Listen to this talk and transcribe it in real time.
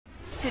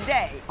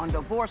today on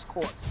Divorce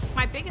Court.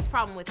 My biggest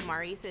problem with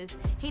Maurice is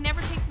he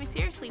never takes me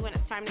seriously when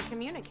it's time to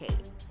communicate.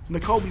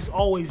 Nicobye's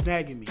always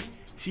nagging me.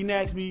 She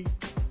nags me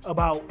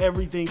about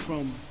everything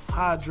from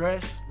how I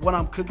dress, what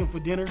I'm cooking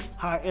for dinner,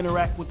 how I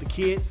interact with the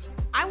kids.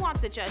 I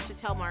want the judge to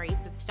tell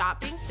Maurice to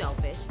stop being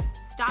selfish,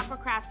 stop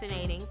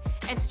procrastinating,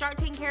 and start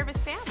taking care of his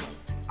family.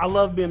 I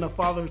love being a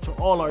father to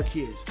all our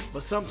kids,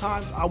 but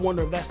sometimes I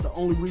wonder if that's the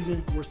only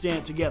reason we're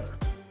staying together.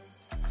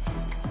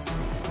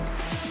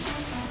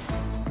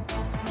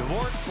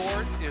 Divorce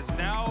Court is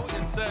now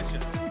in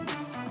session.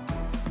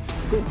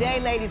 Good day,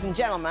 ladies and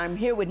gentlemen. I'm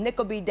here with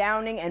Nicobye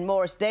Downing and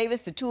Maurice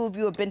Davis. The two of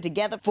you have been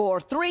together for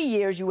 3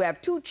 years. You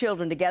have 2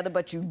 children together,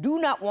 but you do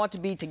not want to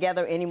be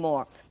together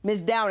anymore.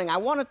 Ms. Downing, I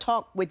want to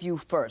talk with you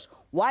first.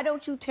 Why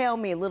don't you tell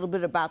me a little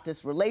bit about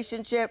this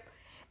relationship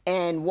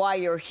and why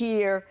you're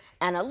here,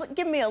 and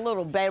give me a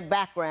little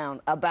background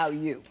about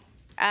you.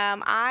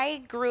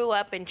 I grew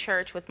up in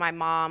church with my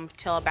mom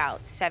till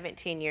about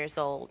 17 years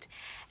old.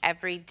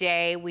 Every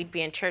day we'd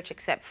be in church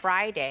except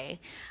Friday.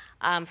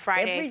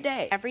 Friday. Every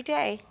day? Every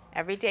day.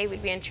 Every day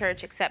we'd be in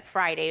church except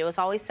Friday. It was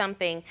always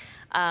something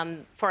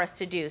for us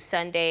to do.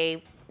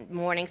 Sunday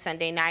morning,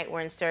 Sunday night,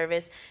 we're in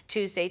service.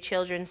 Tuesday,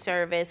 children's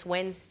service.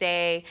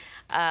 Wednesday,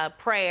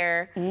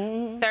 prayer.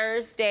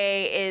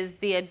 Thursday is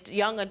the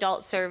young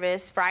adult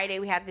service. Friday,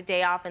 we had the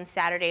day off, and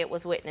Saturday it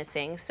was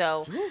witnessing.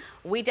 So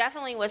we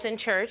definitely was in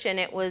church, and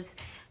it was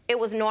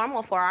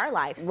normal for our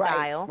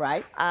lifestyle.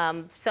 Right.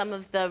 Some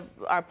of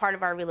part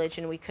of our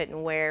religion, we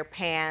couldn't wear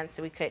pants.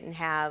 We couldn't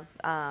have,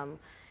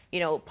 you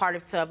know,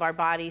 parts of our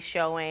bodies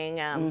showing.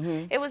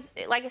 It was,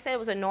 like I said, it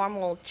was a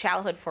normal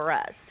childhood for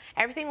us.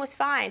 Everything was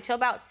fine till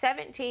about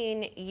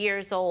 17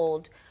 years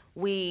old.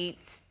 We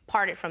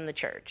parted from the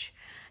church,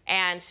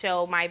 and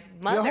so my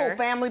mother. Your whole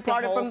family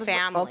parted from the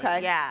family.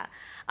 Okay. Yeah,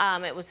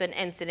 it was an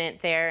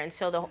incident there, and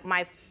so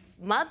my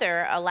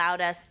mother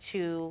allowed us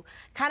to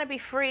kind of be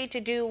free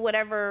to do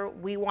whatever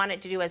we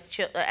wanted to do as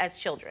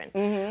children.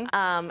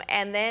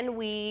 And then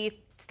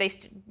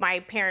my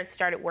parents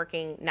started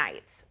working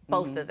nights,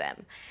 both of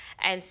them.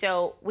 And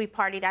so we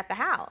partied at the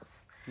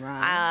house.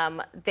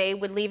 Right. They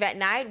would leave at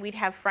night, we'd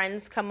have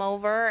friends come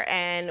over,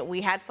 and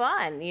we had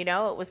fun. You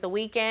know, it was the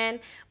weekend,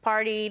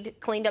 partied,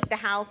 cleaned up the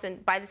house,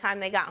 and by the time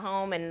they got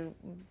home, and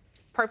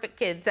perfect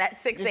kids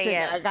at 6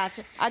 a.m. I got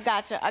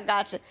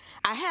you.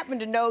 I happen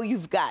to know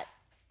you've got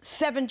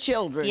 7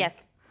 children. Yes.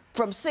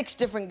 From 6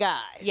 different guys.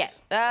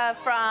 Yes,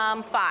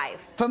 from 5.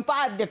 From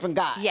 5 different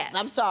guys. Yes.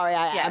 I'm sorry,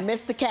 I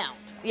missed the count.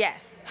 Yes.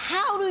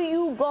 How do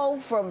you go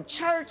from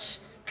church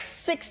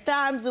 6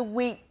 times a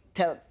week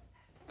to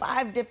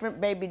 5 different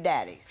baby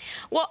daddies?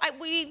 Well,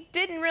 we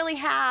didn't really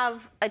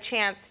have a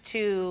chance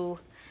to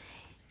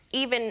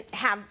even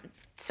have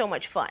so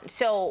much fun.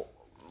 So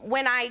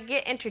when I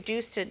got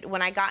introduced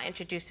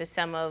to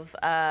some of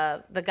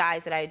the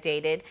guys that I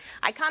dated,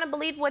 I kind of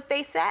believed what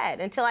they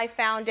said until I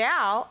found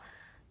out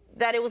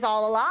that it was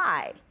all a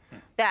lie.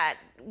 That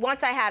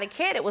once I had a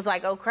kid, it was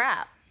like, oh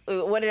crap,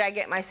 what did I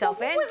get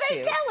myself into? What were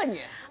they telling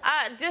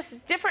you?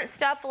 Just different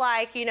stuff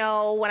like, you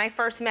know, when I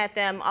first met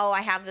them, oh,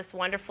 I have this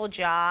wonderful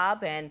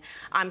job and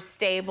I'm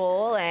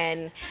stable,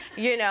 and,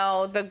 you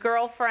know, the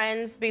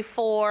girlfriends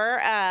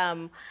before,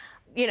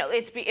 you know,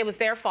 it was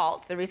their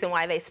fault, the reason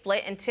why they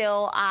split,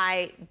 until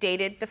I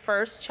dated the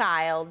first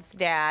child's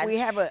dad. We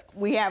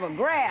have a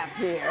graph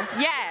here.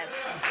 Yes,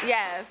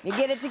 yes. You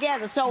get it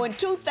together. So in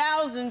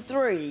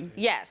 2003.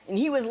 Yes. And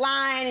he was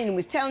lying and he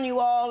was telling you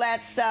all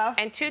that stuff.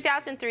 And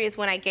 2003 is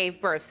when I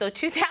gave birth. So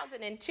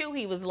 2002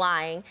 he was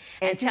lying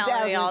and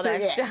telling me all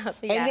that stuff.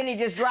 Yeah. And then he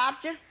just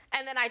dropped you?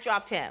 And then I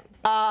dropped him.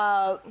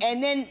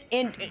 And then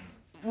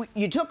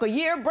you took a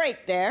year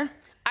break there.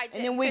 I did.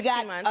 And then we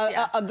got months,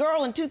 a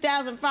girl in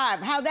 2005.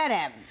 How'd that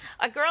happen?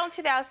 A girl in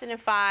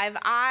 2005.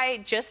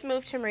 I just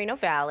moved to Moreno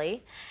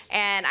Valley,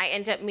 and I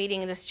ended up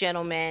meeting this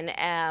gentleman.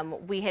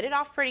 We hit it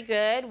off pretty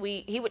good.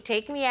 He would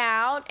take me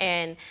out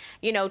and,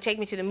 you know, take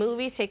me to the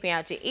movies, take me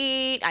out to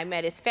eat. I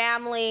met his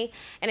family,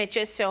 and it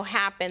just so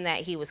happened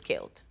that he was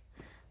killed.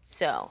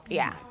 So,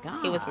 yeah,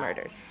 he was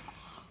murdered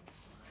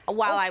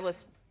while I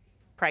was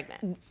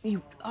pregnant.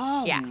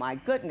 My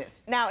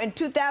goodness. Now, in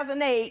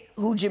 2008,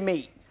 who'd you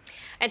meet?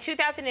 In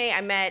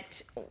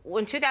 2008,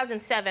 in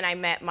 2007, I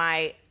met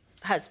my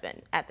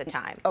husband at the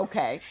time.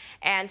 Okay.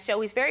 And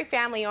so he's very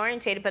family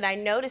oriented, but I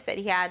noticed that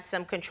he had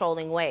some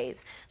controlling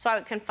ways. So I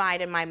would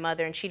confide in my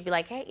mother, and she'd be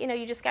like, hey, you know,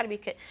 you just got to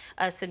be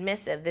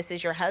submissive. This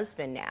is your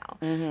husband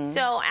now.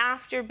 So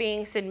after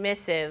being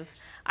submissive,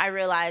 I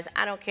realized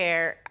I don't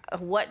care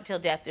what till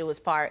death do us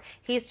part.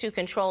 He's too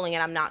controlling,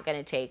 and I'm not going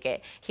to take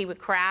it. He would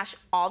crash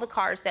all the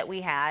cars that we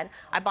had.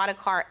 I bought a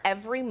car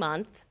every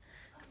month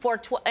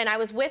and I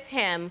was with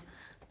him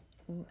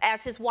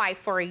as his wife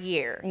for a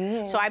year.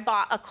 So I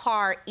bought a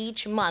car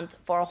each month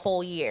for a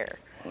whole year.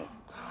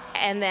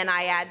 And then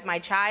I had my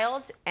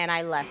child, and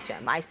I left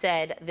him. I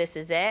said, this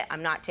is it.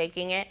 I'm not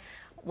taking it.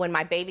 When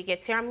my baby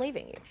gets here, I'm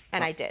leaving you.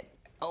 And I did.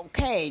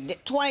 Okay,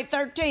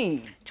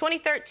 2013.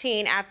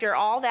 2013, after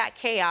all that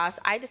chaos,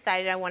 I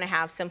decided I want to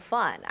have some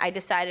fun. I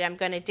decided I'm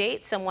going to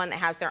date someone that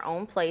has their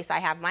own place. I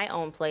have my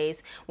own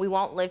place. We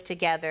won't live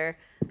together.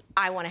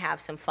 I want to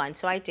have some fun.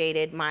 So I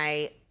dated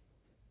my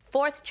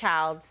 4th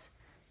child's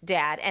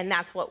dad, and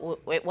that's what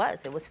it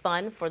was. It was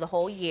fun for the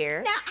whole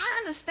year. Now, I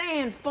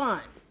understand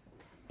fun,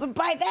 but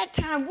by that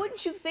time,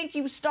 wouldn't you think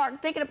you would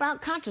start thinking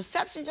about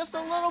contraception just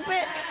a little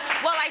bit?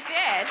 Well, I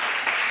did.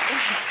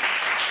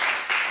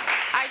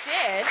 I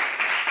did.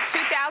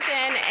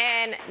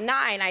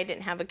 2009, I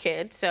didn't have a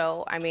kid,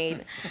 so, I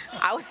mean,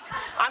 I'm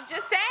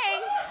just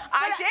saying,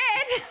 I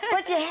did.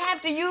 But you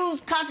have to use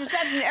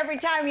contraception every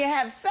time you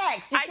have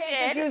sex. You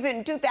can't just use it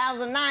in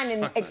 2009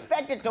 and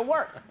expect it to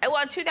work.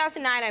 Well, in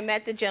 2009, I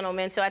met the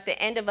gentleman, so at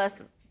the end of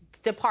us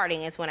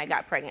departing is when I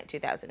got pregnant,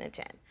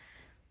 2010.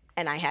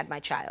 And I had my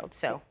child,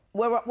 so.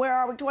 Where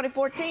are we,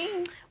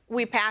 2014?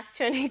 We passed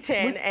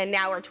 2010, and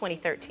now we're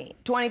 2013.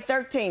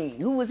 2013.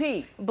 Who was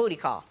he? Booty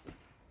call.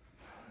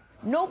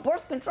 No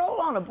birth control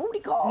on a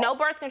booty call? No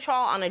birth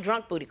control on a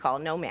drunk booty call.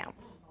 No, ma'am.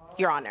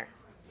 Your Honor.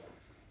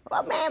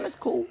 Well, ma'am, it's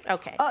cool.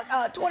 Okay.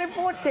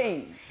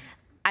 2014.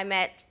 I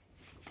met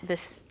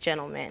this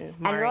gentleman,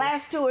 Maurice. And the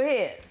last 2 are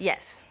his?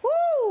 Yes.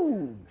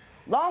 Woo!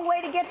 Long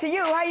way to get to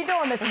you. How you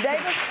doing, Mr.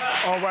 Davis?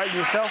 All right,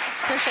 yourself?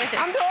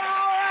 I'm doing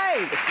all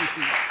right.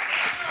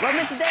 Well,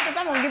 Mr. Davis,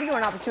 I'm going to give you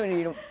an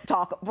opportunity to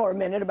talk for a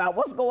minute about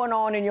what's going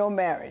on in your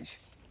marriage.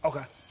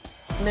 Okay.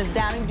 Ms.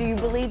 Downing, do you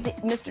believe that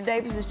Mr.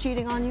 Davis is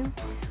cheating on you?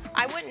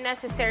 I wouldn't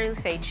necessarily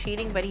say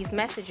cheating, but he's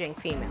messaging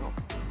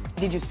females.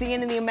 Did you see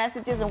any of your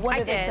messages, and what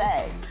did it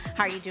say?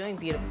 How are you doing,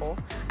 beautiful?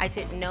 I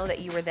didn't know that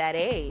you were that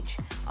age.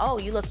 Oh,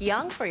 you look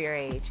young for your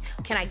age.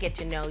 Can I get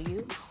to know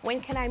you?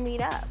 When can I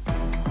meet up?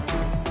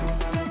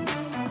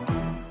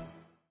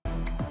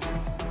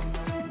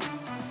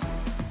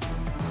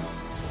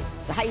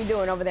 So how you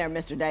doing over there,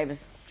 Mr.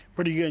 Davis?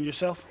 Pretty good, and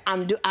yourself?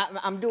 I'm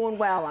doing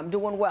well. I'm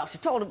doing well. She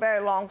told a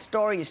very long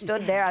story. You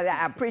stood there.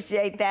 I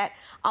appreciate that.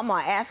 I'm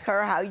going to ask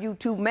her how you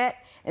two met,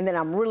 and then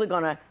I'm really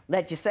going to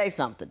let you say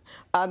something.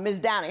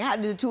 Ms. Downing, how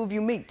did the 2 of you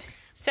meet?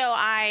 So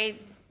I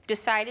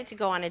decided to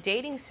go on a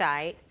dating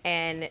site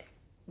and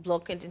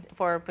look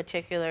for a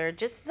particular,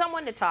 just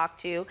someone to talk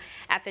to.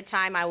 At the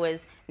time, I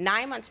was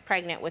 9 months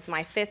pregnant with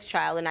my 5th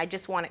child, and I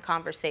just wanted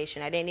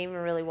conversation. I didn't even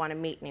really want to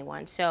meet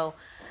anyone. So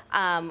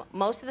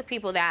most of the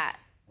people that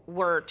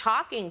were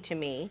talking to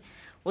me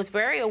was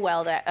very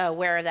aware that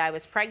I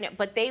was pregnant,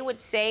 but they would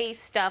say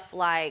stuff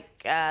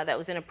like that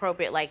was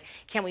inappropriate, like,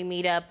 can we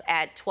meet up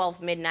at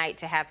 12 midnight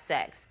to have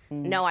sex?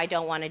 No, I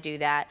don't want to do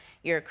that.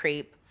 You're a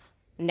creep.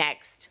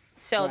 Next.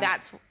 So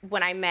that's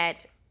when I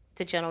met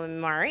the gentleman,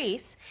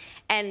 Maurice,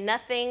 and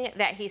nothing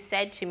that he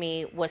said to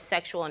me was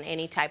sexual in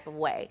any type of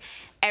way.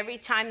 Every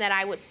time that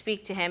I would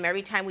speak to him,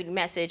 every time we'd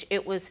message,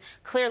 it was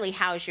clearly,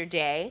 how's your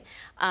day?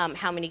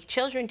 How many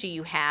children do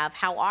you have?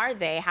 How are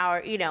they? How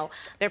are, you know,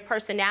 their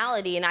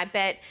personality? And I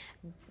bet,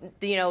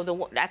 you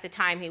know, at the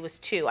time he was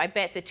 2. I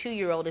bet the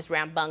 2-year-old is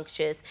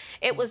rambunctious.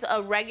 It was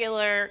a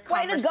regular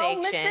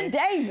conversation. Way to go, Mr.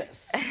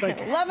 Davis.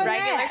 Loving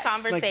regular that.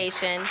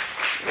 conversation.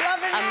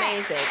 Loving that.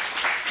 Amazing.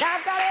 Now,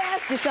 I've got to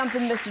ask you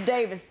something, Mr.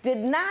 Davis. Did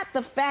not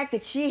the fact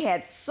that she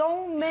had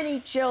so many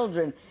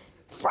children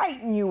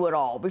frighten you at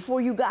all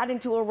before you got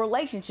into a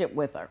relationship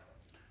with her?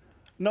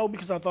 No,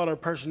 because I thought her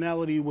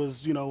personality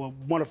was, you know, a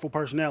wonderful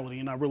personality,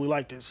 and I really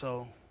liked it,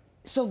 so.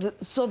 So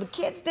the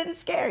kids didn't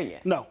scare you?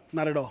 No,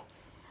 not at all.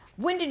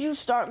 When did you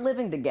start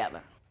living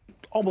together?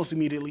 Almost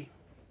immediately.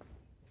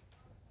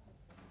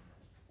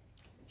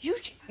 You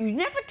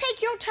never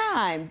take your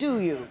time, do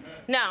you?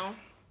 No.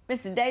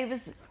 Mr.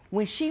 Davis,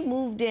 when she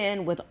moved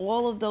in with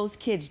all of those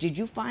kids, did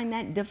you find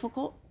that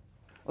difficult?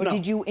 Or No.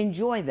 did you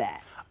enjoy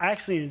that? I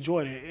actually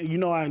enjoyed it. You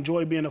know, I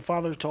enjoy being a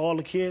father to all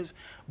the kids,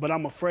 but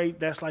I'm afraid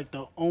that's like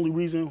the only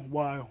reason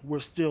why we're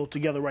still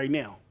together right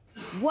now.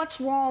 What's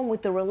wrong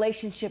with the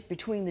relationship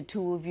between the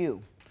 2 of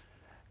you?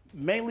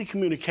 Mainly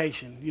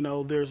communication. You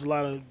know, there's a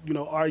lot of, you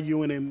know,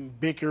 arguing and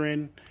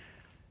bickering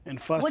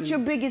and fussing. What's your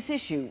biggest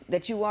issue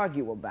that you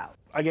argue about?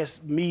 I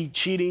guess me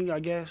cheating,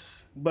 I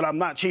guess, but I'm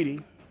not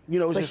cheating. You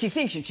know, it's But just, she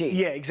thinks you're cheating.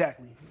 Yeah,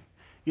 exactly.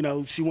 You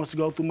know, she wants to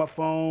go through my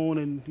phone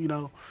and, you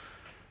know,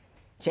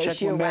 Chase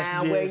check you my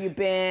around, where messages. you've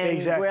been,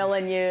 Exactly.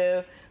 grilling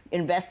you,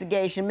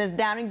 investigation. Ms.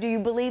 Downing, do you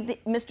believe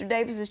that Mr.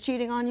 Davis is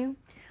cheating on you?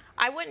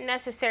 I wouldn't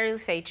necessarily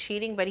say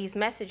cheating, but he's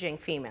messaging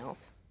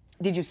females.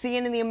 Did you see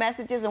any of your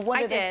messages, and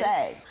what did it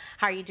say?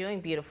 How are you doing,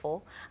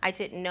 beautiful? I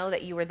didn't know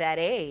that you were that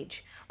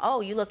age.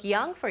 Oh, you look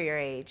young for your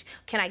age.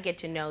 Can I get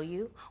to know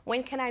you?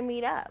 When can I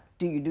meet up?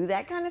 Do you do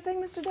that kind of thing,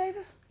 Mr.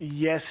 Davis?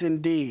 Yes,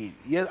 indeed.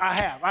 Yes, I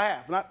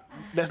have.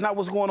 That's not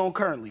what's going on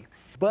currently.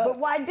 But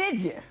why did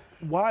you?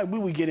 Why we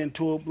would get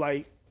into it,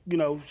 like, you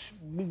know,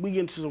 we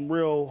get into some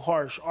real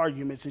harsh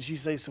arguments and she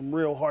say some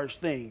real harsh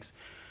things.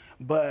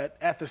 But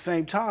at the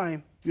same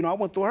time, you know, I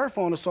went through her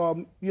phone and saw,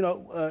 you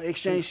know,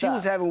 exchange she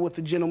was having with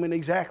the gentleman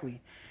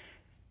exactly.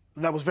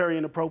 That was very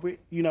inappropriate,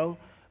 you know,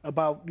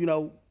 about, you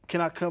know,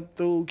 can I come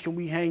through? Can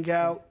we hang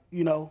out?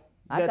 You know,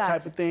 that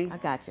type of thing. I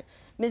got you.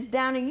 Ms.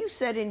 Downing, you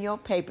said in your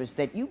papers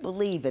that you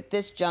believe at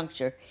this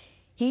juncture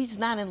he's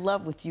not in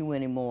love with you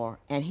anymore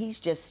and he's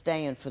just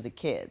staying for the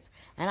kids.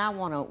 And I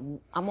want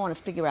to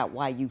figure out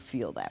why you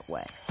feel that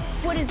way.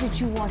 What is it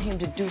you want him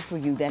to do for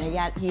you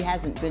that he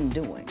hasn't been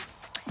doing?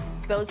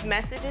 Those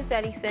messages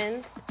that he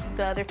sends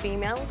the other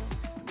females,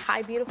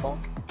 hi, beautiful,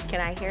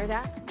 can I hear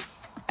that?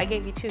 I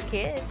gave you 2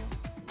 kids.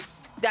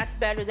 That's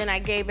better than I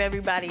gave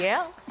everybody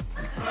else.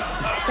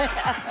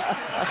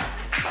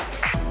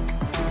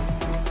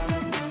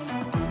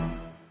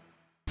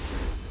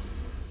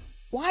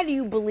 Why do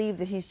you believe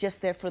that he's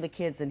just there for the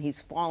kids and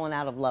he's fallen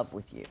out of love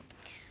with you?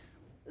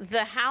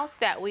 The house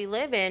that we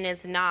live in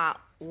is not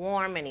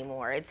warm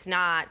anymore. It's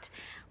not,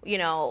 you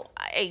know,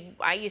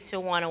 I used to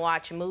want to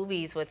watch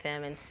movies with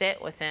him and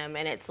sit with him,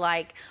 and it's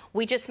like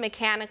we just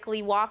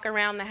mechanically walk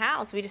around the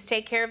house. We just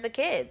take care of the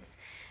kids.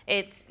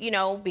 It's, you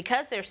know,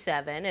 because they're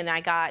 7 and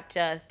I got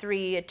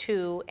 3, a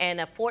 2,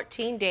 and a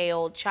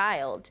 14-day-old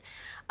child,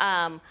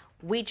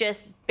 we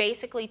just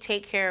basically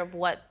take care of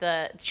what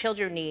the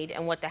children need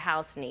and what the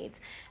house needs.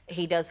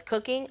 He does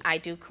cooking, I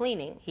do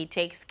cleaning. He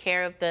takes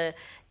care of the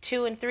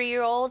 2- and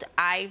 3-year-old.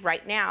 I,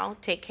 right now,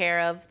 take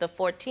care of the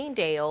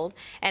 14-day-old.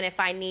 And if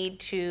I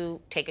need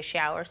to take a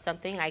shower or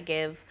something, I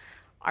give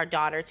our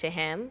daughter to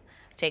him,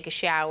 take a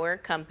shower,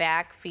 come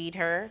back, feed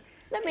her.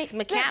 It's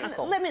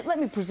mechanical. Let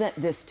me present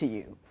this to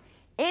you.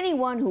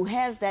 Anyone who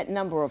has that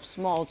number of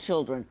small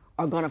children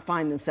are going to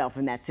find themselves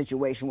in that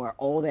situation where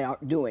all they are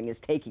doing is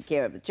taking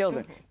care of the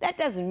children. Mm-hmm. That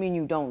doesn't mean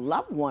you don't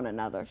love one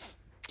another.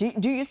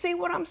 Do you see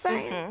what I'm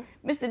saying?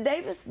 Mm-hmm. Mr.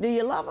 Davis, do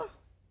you love her?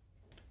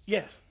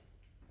 Yes.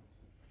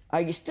 Are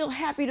you still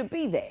happy to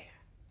be there?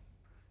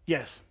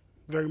 Yes,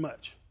 very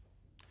much.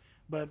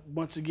 But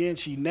once again,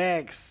 she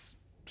nags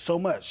so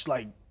much,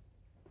 like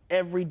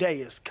every day.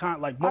 It's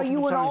like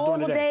multiple times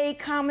during the day. Are you an all-day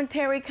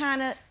commentary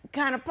kind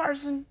of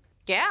person?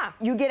 Yeah.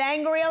 You get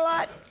angry a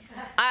lot?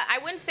 I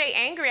wouldn't say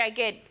angry, I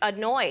get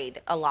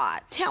annoyed a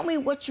lot. Tell me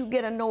what you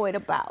get annoyed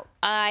about.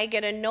 I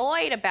get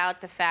annoyed about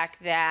the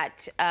fact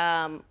that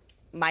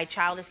my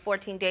child is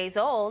 14 days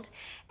old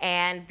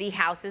and the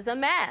house is a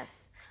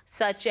mess.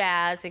 Such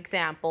as,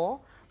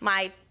 example,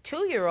 my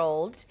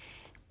 2-year-old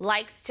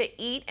likes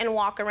to eat and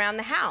walk around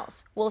the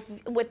house. Well,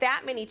 with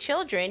that many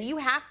children, you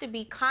have to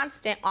be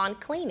constant on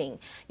cleaning.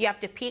 You have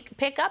to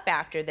pick up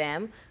after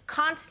them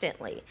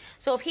constantly.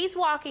 So if he's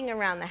walking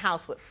around the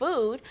house with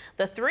food,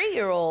 the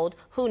 3-year-old,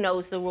 who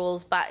knows the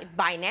rules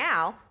by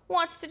now,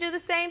 wants to do the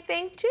same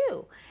thing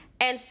too.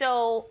 And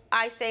so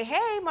I say,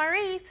 hey,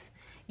 Maurice,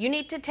 you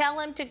need to tell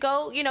him to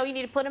go, you know, you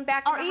need to put him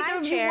back in the high chair.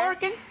 Are either of you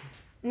working?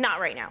 Not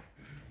right now.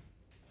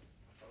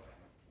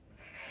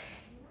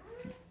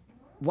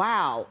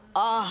 Wow.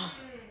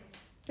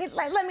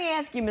 Let me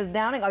ask you, Ms.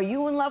 Downing, are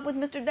you in love with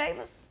Mr.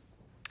 Davis?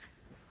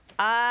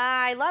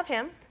 I love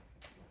him.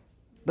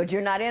 But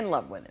you're not in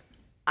love with him?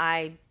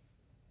 I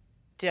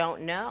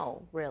don't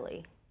know,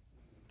 really.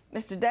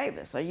 Mr.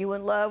 Davis, are you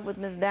in love with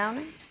Ms.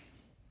 Downing?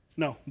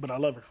 No, but I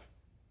love her.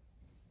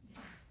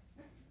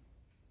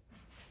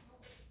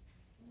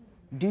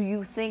 Do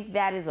you think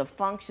that is a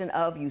function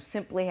of you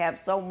simply have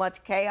so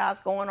much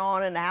chaos going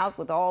on in the house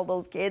with all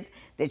those kids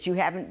that you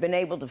haven't been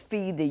able to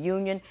feed the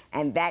union,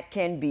 and that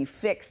can be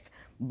fixed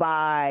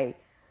by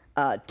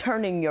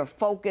turning your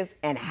focus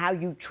and how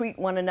you treat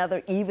one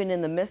another even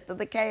in the midst of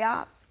the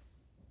chaos?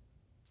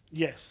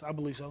 Yes, I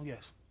believe so,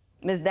 yes.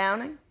 Ms.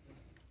 Downing?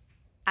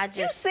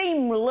 You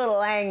seem a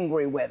little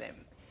angry with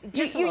him.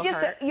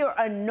 You're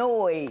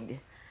annoyed.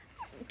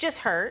 Just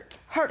hurt.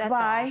 Hurt That's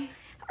by?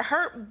 All.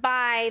 Hurt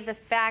by the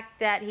fact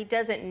that he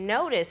doesn't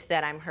notice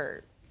that I'm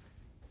hurt.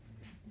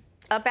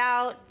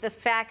 About the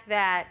fact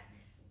that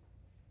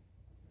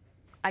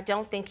I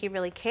don't think he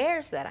really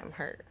cares that I'm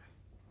hurt.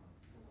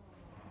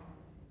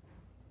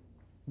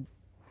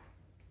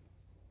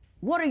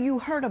 What are you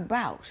hurt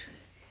about?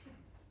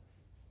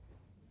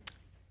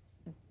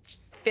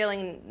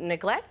 Feeling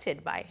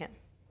neglected by him.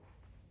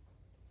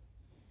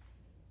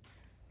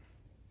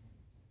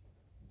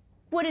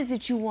 What is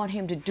it you want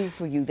him to do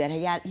for you that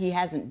he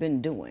hasn't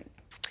been doing?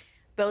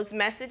 Those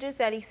messages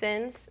that he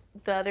sends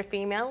the other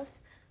females,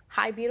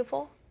 hi,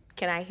 beautiful,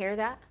 can I hear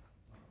that?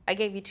 I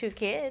gave you 2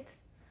 kids.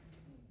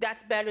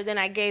 That's better than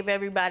I gave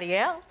everybody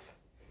else.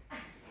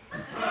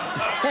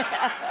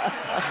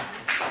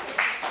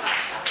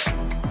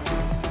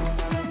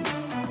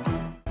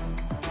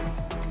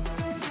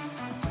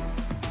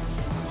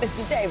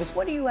 Mr. Davis,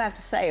 what do you have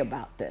to say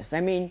about this?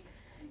 I mean,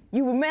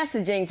 you were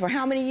messaging for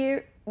how many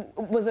years?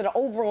 Was it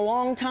over a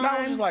long time? No,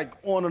 it was just like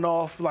on and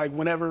off, like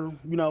whenever,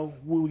 you know,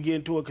 we would get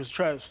into it, because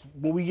trust,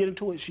 when we get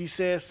into it, she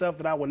says stuff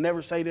that I would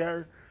never say to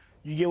her.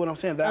 You get what I'm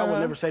saying? That I would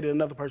never say to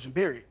another person,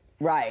 period.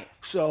 Right.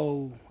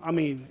 So, I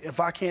mean, if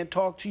I can't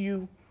talk to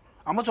you,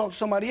 I'm gonna talk to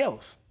somebody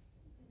else.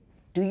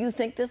 Do you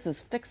think this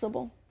is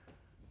fixable?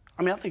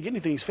 I mean, I think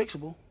anything's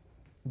fixable.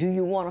 Do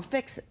you want to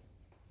fix it?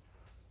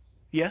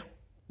 Yeah.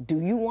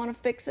 Do you want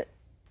to fix it?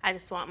 I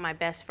just want my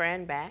best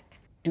friend back.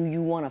 Do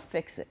you want to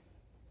fix it?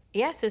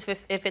 Yes, if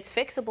it's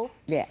fixable.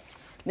 Yeah.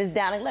 Ms.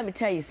 Downing, let me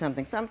tell you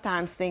something.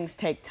 Sometimes things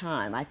take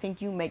time. I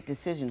think you make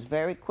decisions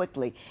very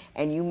quickly,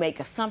 and you make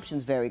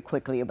assumptions very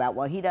quickly about,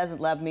 well, he doesn't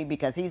love me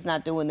because he's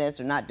not doing this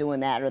or not doing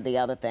that or the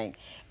other thing.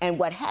 And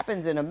what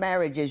happens in a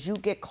marriage is you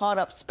get caught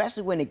up,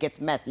 especially when it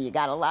gets messy. You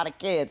got a lot of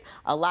kids,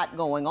 a lot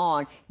going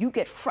on. You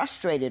get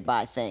frustrated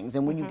by things.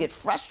 And when you get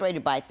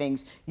frustrated by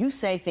things, you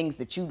say things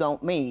that you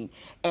don't mean.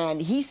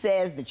 And he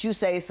says that you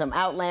say some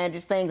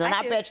outlandish things, and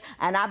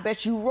I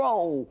bet you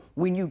roll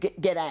when you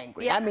get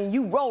angry. Yeah. I mean,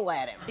 you roll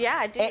at him. Yeah,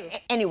 I do.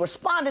 And he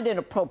responded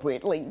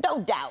inappropriately,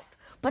 no doubt.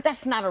 But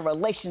that's not a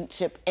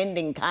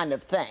relationship-ending kind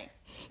of thing.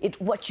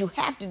 What you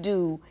have to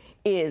do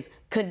is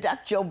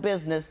conduct your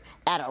business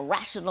at a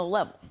rational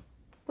level.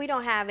 We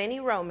don't have any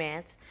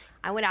romance.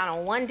 I went out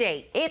on one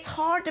date. It's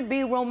hard to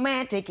be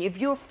romantic if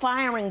you're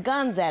firing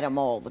guns at him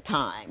all the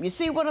time. You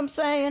see what I'm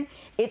saying?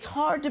 It's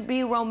hard to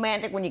be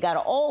romantic when you got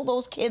all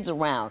those kids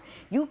around.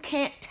 You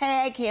can't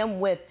tag him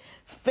with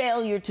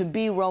failure to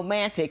be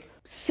romantic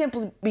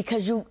simply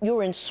because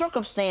you're in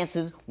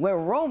circumstances where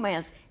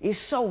romance is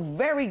so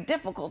very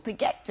difficult to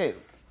get to.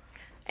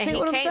 And see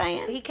what I'm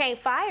saying? He can't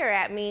fire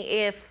at me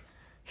if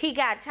he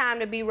got time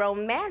to be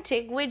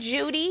romantic with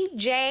Judy,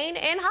 Jane,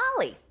 and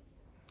Holly.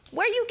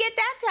 Where you get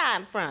that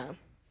time from?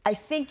 I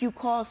think you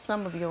cause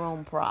some of your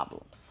own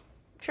problems.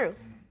 True.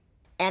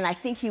 And I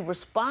think he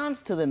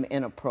responds to them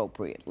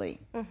inappropriately.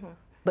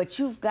 But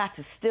you've got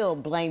to still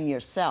blame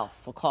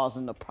yourself for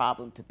causing the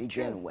problem to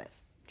begin with.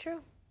 True.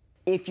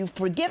 If you've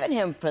forgiven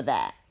him for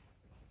that,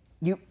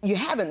 you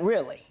haven't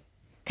really,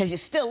 because you're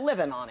still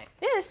living on it.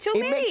 Yeah, it's too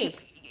many.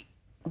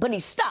 But he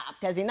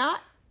stopped, has he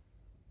not?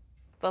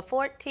 For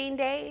 14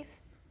 days.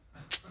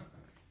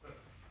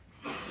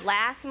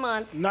 Last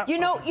month. You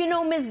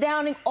know, Ms.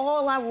 Downing,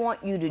 all I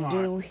want you to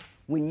do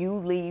when you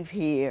leave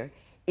here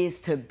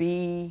is to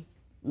be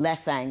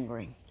less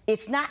angry.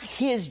 It's not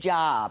his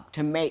job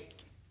to make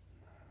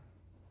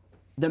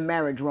the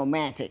marriage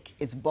romantic.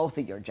 It's both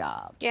of your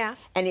jobs. Yeah.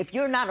 And if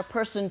you're not a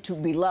person to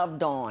be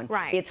loved on,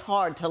 it's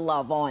hard to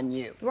love on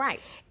you. Right.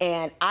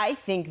 And I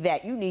think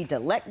that you need to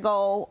let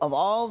go of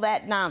all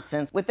that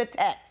nonsense with the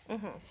text.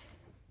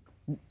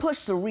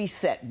 Push the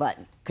reset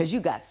button, because you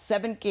got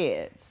 7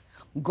 kids.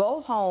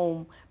 Go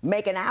home,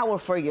 make an hour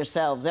for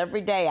yourselves every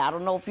day. I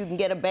don't know if you can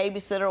get a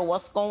babysitter or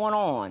what's going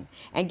on,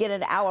 and get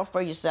an hour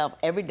for yourself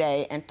every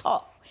day and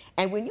talk.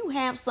 And when you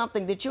have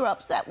something that you're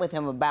upset with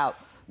him about,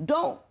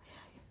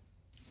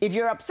 if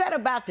you're upset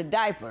about the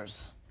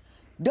diapers,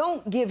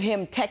 don't give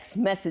him text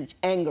message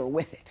anger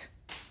with it.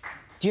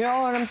 Do you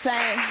know what I'm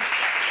saying?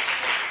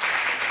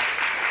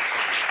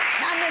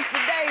 Now, Mr.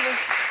 Davis,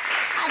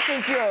 I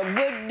think you're a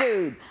good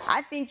dude.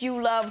 I think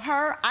you love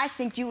her. I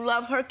think you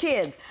love her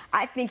kids.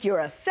 I think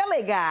you're a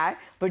silly guy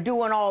for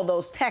doing all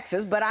those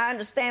texts, but I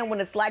understand what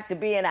it's like to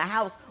be in a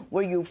house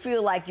where you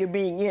feel like you're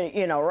being,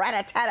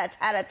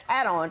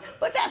 rat-a-tat-a-tat-a-tat on,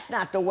 but that's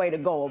not the way to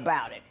go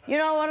about it. You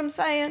know what I'm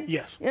saying?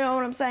 Yes. You know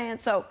what I'm saying?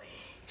 So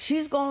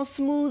she's gonna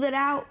smooth it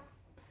out.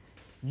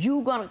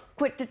 You gonna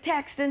quit the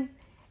texting,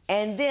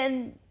 and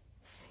then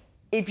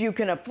if you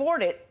can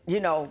afford it,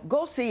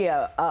 go see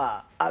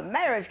a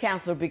marriage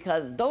counselor,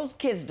 because those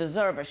kids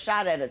deserve a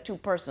shot at a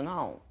 2-person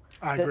home.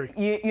 I agree.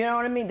 You know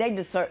what I mean? They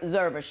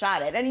deserve a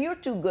shot at it. And you're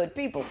 2 good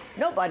people.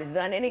 Nobody's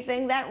done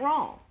anything that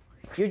wrong.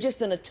 You're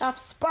just in a tough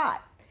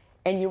spot,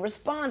 and you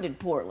responded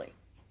poorly.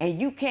 And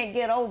you can't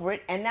get over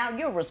it, and now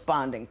you're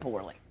responding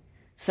poorly.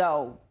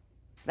 So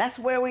that's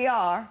where we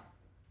are.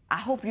 I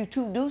hope you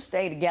 2 do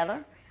stay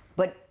together,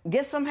 but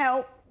get some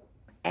help,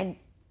 and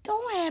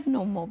don't have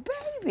no more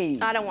babies.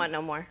 I don't want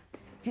no more.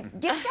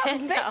 Get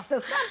something fixed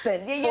or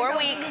something. 4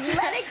 weeks.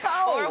 Let it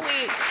go. 4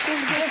 weeks.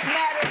 Just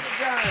matter of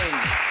the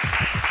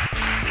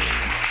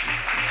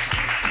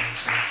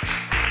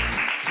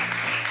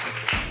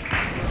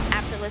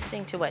After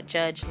listening to what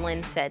Judge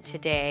Lynn said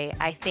today,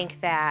 I think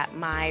that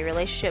my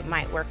relationship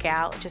might work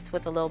out just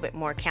with a little bit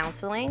more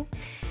counseling.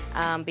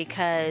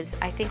 Because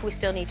I think we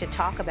still need to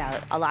talk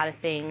about a lot of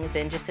things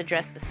and just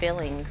address the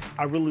feelings.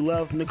 I really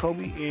love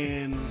Nicobye,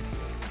 and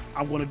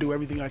I'm going to do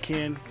everything I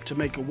can to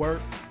make it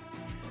work.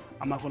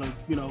 I'm not going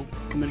to,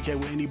 communicate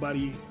with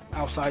anybody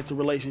outside the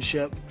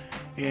relationship,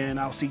 and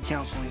I'll seek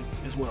counseling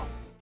as well.